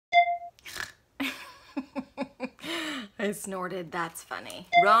I snorted, that's funny.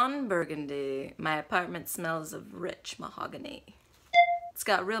 Ron Burgundy. My apartment smells of rich mahogany. It's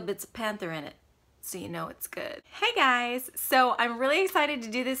got real bits of panther in it, so you know it's good. Hey guys, so I'm really excited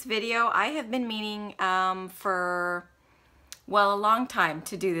to do this video. I have been meaning for, well, a long time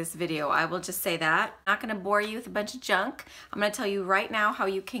to do this video. I will just say that. I'm not gonna bore you with a bunch of junk. I'm gonna tell you right now how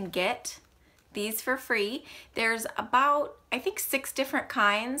you can get these for free. There's about, I think, 6 different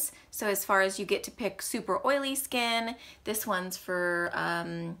kinds. So as far as you get to pick super oily skin, this one's for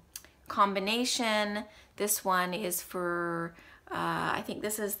combination. This one is for, I think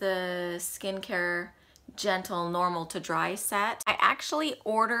this is the skincare gentle normal to dry set. I actually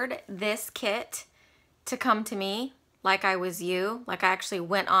ordered this kit to come to me like I was you. Like I actually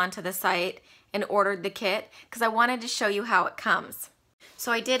went onto the site and ordered the kit because I wanted to show you how it comes.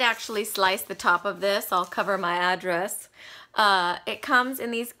 So I did actually slice the top of this. I'll cover my address. It comes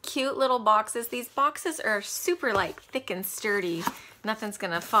in these cute little boxes. These boxes are super like thick and sturdy. Nothing's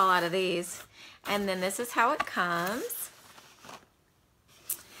gonna fall out of these. And then this is how it comes.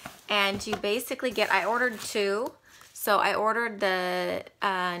 And you basically get, I ordered 2. So I ordered the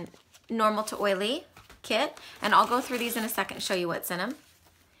normal to oily kit. And I'll go through these in a second and show you what's in them.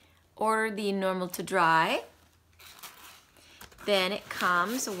 Ordered the normal to dry. Then it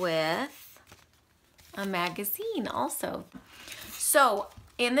comes with a magazine also. So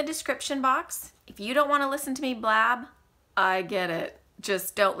in the description box, if you don't want to listen to me blab, I get it.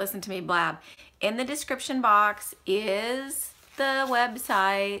 Just don't listen to me blab. In the description box is the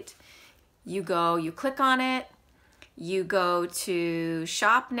website. You go, you click on it, you go to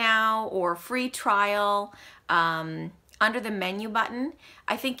shop now or free trial. Under the menu button,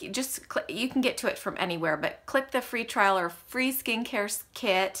 I think you can get to it from anywhere, but click the free trial or free skincare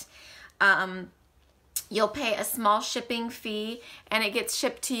kit. You'll pay a small shipping fee and it gets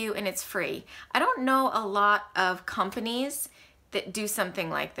shipped to you and it's free. I don't know a lot of companies that do something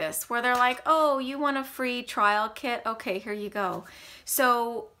like this where they're like, oh, you want a free trial kit? Okay, here you go.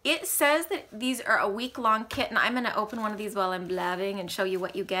 So it says that these are a week-long kit, and I'm gonna open one of these while I'm blabbing and show you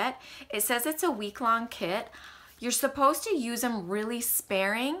what you get. It says it's a week-long kit. You're supposed to use them really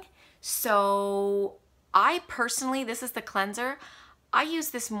sparing. So I personally, this is the cleanser. I use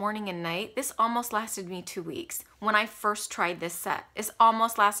this morning and night. This almost lasted me 2 weeks. When I first tried this set, this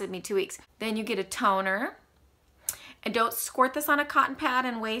almost lasted me 2 weeks. Then you get a toner. And don't squirt this on a cotton pad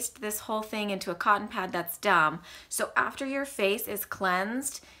and waste this whole thing into a cotton pad. That's dumb. So after your face is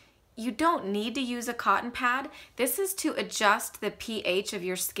cleansed, you don't need to use a cotton pad. This is to adjust the pH of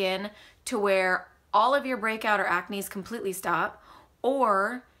your skin to where all of your breakout or acne completely stop,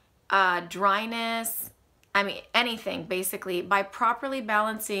 or dryness, I mean anything basically, by properly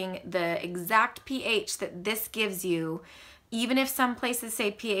balancing the exact pH that this gives you. Even if some places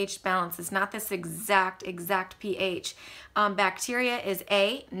say pH balance, it's not this exact pH. Bacteria is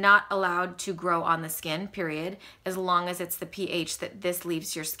not allowed to grow on the skin, period, as long as it's the pH that this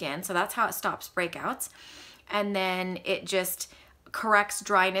leaves your skin. So that's how it stops breakouts. And then it just corrects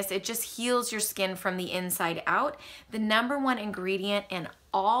dryness. It just heals your skin from the inside out. The #1 ingredient in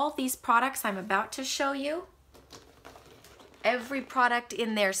all these products I'm about to show you, every product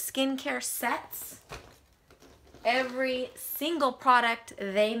in their skincare sets, every single product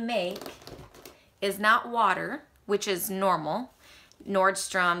they make is not water, which is normal.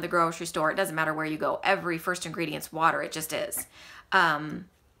 Nordstrom, the grocery store, it doesn't matter where you go. Every first ingredient's water, it just is.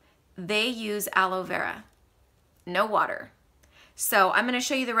 They use aloe vera, no water. So I'm gonna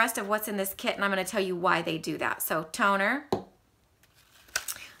show you the rest of what's in this kit and I'm gonna tell you why they do that. So toner,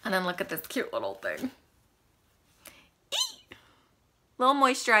 and then look at this cute little thing. Eee! Little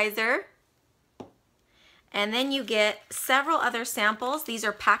moisturizer. And then you get several other samples. These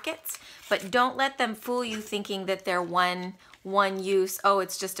are packets, but don't let them fool you thinking that they're one use. Oh,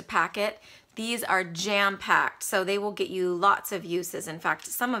 it's just a packet. These are jam-packed, so they will get you lots of uses. In fact,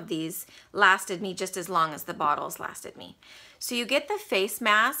 some of these lasted me just as long as the bottles lasted me. So you get the face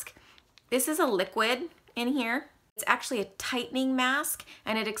mask. This is a liquid in here. It's actually a tightening mask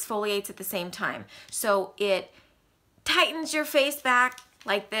and it exfoliates at the same time. So it tightens your face back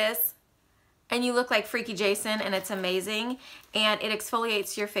like this and you look like Freaky Jason and it's amazing. And it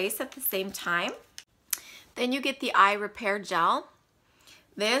exfoliates your face at the same time. Then you get the eye repair gel.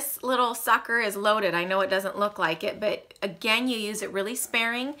 This little sucker is loaded. I know it doesn't look like it, but again, you use it really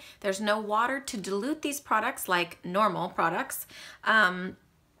sparing. There's no water to dilute these products like normal products.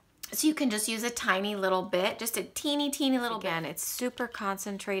 So you can just use a tiny little bit, just a teeny little bit. Again, it's super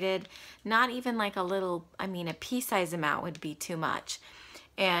concentrated, not even like a little, I mean, a pea-size amount would be too much.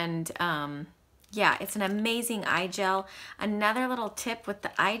 And yeah, it's an amazing eye gel. Another little tip with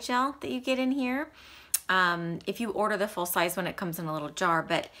the eye gel that you get in here, if you order the full size one, it comes in a little jar,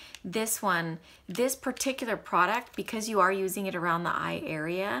 but this one, this particular product, because you are using it around the eye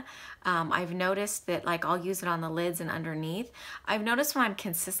area, I've noticed that like I'll use it on the lids and underneath. I've noticed when I'm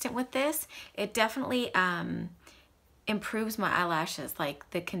consistent with this, it definitely improves my eyelashes, like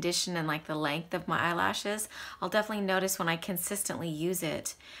the condition and like the length of my eyelashes. I'll definitely notice when I consistently use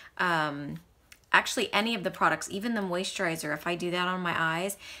it. Actually, any of the products, even the moisturizer, if I do that on my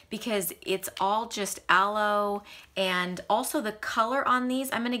eyes, because it's all just aloe, and also the color on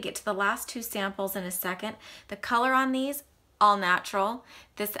these, I'm gonna get to the last two samples in a second. The color on these, all natural.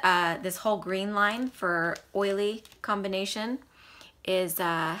 This whole green line for oily combination is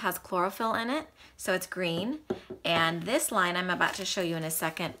has chlorophyll in it, so it's green. And this line I'm about to show you in a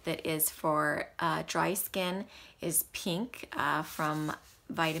second that is for dry skin is pink from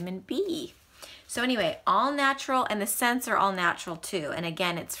vitamin B. So anyway, all natural, and the scents are all natural too. And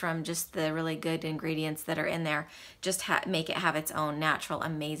again, it's from just the really good ingredients that are in there. Just make it have its own natural,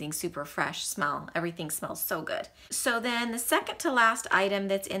 amazing, super fresh smell. Everything smells so good. So then the second to last item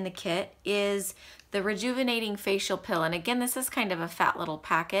that's in the kit is the Rejuvenating Facial Pill. And again, this is kind of a fat little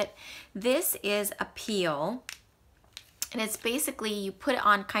packet. This is a peel, and it's basically, you put it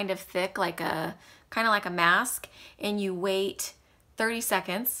on kind of thick, kind of like a mask, and you wait 30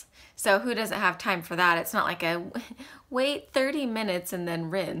 seconds. So who doesn't have time for that? It's not like a wait 30 minutes and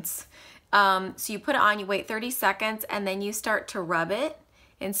then rinse. So you put it on, you wait 30 seconds, and then you start to rub it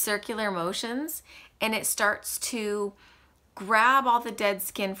in circular motions, and it starts to grab all the dead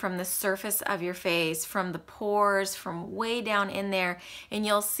skin from the surface of your face, from the pores, from way down in there, and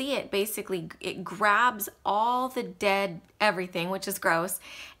you'll see it basically, it grabs all the dead everything, which is gross,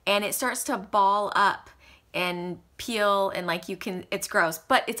 and it starts to ball up and peel, and like you can, it's gross,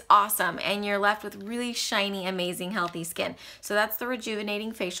 but it's awesome, and you're left with really shiny, amazing, healthy skin. So that's the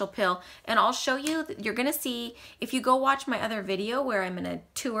Rejuvenating Facial Pill, and I'll show you, you're gonna see, if you go watch my other video where I'm gonna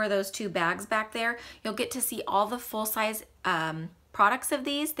tour those two bags back there, you'll get to see all the full-size products of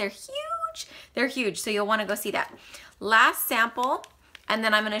these. They're huge, so you'll wanna go see that. Last sample, and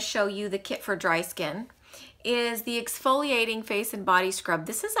then I'm gonna show you the kit for dry skin, is the Exfoliating Face and Body Scrub.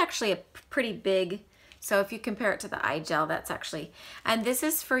 This is actually a pretty big, so if you compare it to the eye gel, that's actually, and this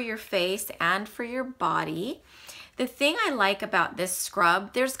is for your face and for your body. The thing I like about this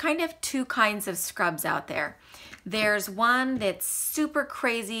scrub, there's kind of two kinds of scrubs out there. There's one that's super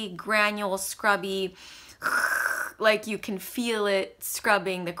crazy, granule scrubby, like you can feel it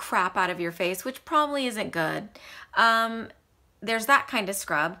scrubbing the crap out of your face, which probably isn't good. There's that kind of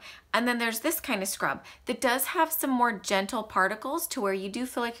scrub, and then there's this kind of scrub that does have some more gentle particles to where you do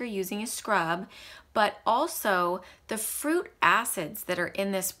feel like you're using a scrub, but also the fruit acids that are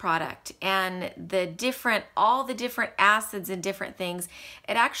in this product and all the different acids and different things,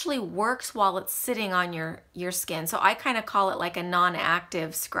 it actually works while it's sitting on your skin. So I kind of call it like a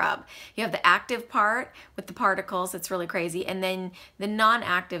non-active scrub. You have the active part with the particles, it's really crazy, and then the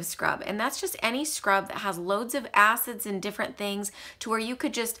non-active scrub. And that's just any scrub that has loads of acids and different things to where you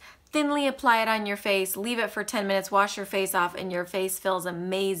could just thinly apply it on your face, leave it for 10 minutes, wash your face off, and your face feels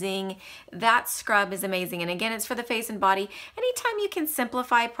amazing. That scrub is amazing. And again, it's for the face and body. Anytime you can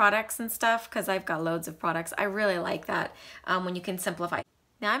simplify products and stuff, because I've got loads of products, I really like that when you can simplify.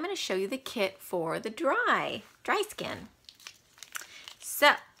 Now I'm going to show you the kit for the dry skin.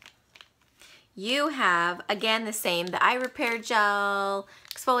 So you have, again, the same, the eye repair gel,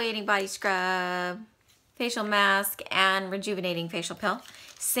 exfoliating body scrub, facial mask, and rejuvenating facial pill.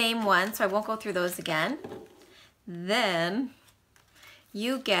 Same one, so I won't go through those again. Then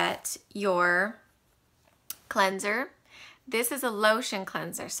you get your cleanser. This is a lotion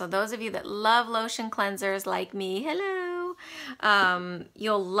cleanser. So those of you that love lotion cleansers like me, hello,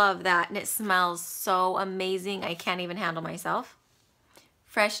 you'll love that. And it smells so amazing. I can't even handle myself.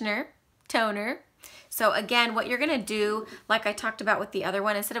 Freshener, toner. So again, what you're gonna do, like I talked about with the other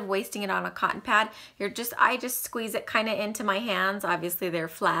one, instead of wasting it on a cotton pad, I just squeeze it kind of into my hands. Obviously they're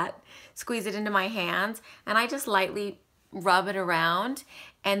flat. Squeeze it into my hands, and I just lightly rub it around.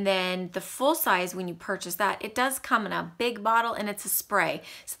 And then the full size, when you purchase that, it does come in a big bottle and it's a spray.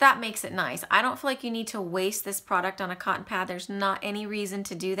 So that makes it nice. I don't feel like you need to waste this product on a cotton pad. There's not any reason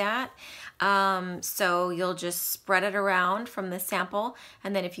to do that. So you'll just spread it around from the sample.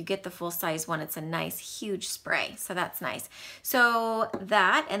 And then if you get the full size one, it's a nice huge spray. So that's nice. So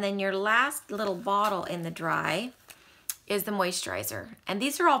that, and then your last little bottle in the dry is the moisturizer. And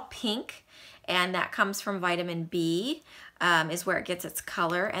these are all pink, and that comes from vitamin B. is where it gets its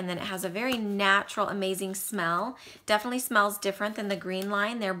color, and then it has a very natural, amazing smell. Definitely smells different than the green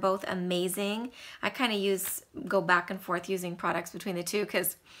line. They're both amazing. I kind of go back and forth using products between the two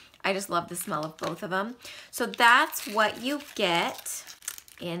because I just love the smell of both of them. So that's what you get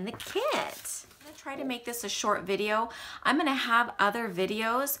in the kit. I'm gonna try to make this a short video. I'm gonna have other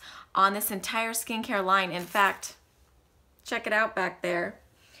videos on this entire skincare line. In fact, check it out back there.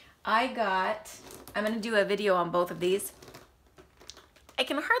 I'm gonna do a video on both of these. I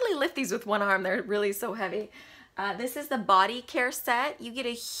can hardly lift these with one arm. They're really so heavy. This is the body care set. You get a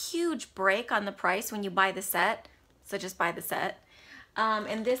huge break on the price when you buy the set. So just buy the set.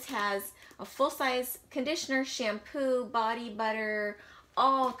 And this has a full-size conditioner, shampoo, body butter,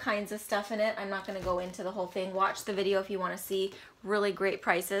 all kinds of stuff in it. I'm not going to go into the whole thing. Watch the video if you want to see really great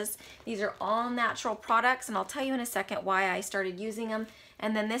prices. These are all natural products, and I'll tell you in a second why I started using them.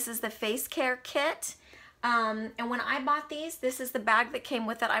 And then this is the face care kit. And when I bought these, this is the bag that came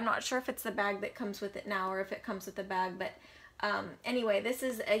with it. I'm not sure if it's the bag that comes with it now or if it comes with the bag, but anyway, this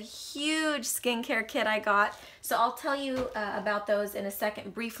is a huge skincare kit I got. So I'll tell you about those in a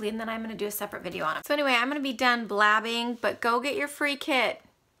second briefly, and then I'm going to do a separate video on them. So anyway, I'm going to be done blabbing, but go get your free kit.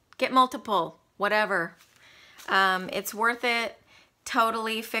 Get multiple, whatever. It's worth it.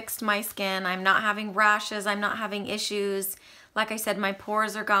 Totally fixed my skin. I'm not having rashes. I'm not having issues. Like I said, my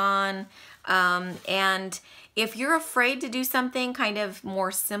pores are gone. And if you're afraid to do something kind of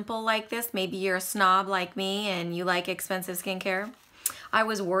more simple like this, maybe you're a snob like me and you like expensive skincare, I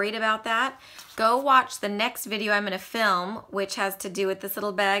was worried about that. Go watch the next video I'm going to film, which has to do with this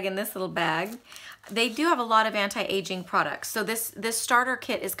little bag and this little bag. They do have a lot of anti-aging products. So this starter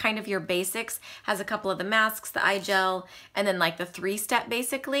kit is kind of your basics, has a couple of the masks, the eye gel, and then like the 3-step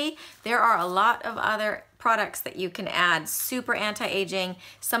basically. There are a lot of other products that you can add, super anti-aging.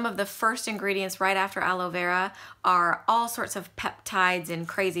 Some of the first ingredients right after aloe vera are all sorts of peptides and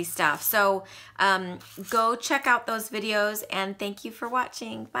crazy stuff. So go check out those videos, and thank you for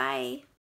watching. Bye.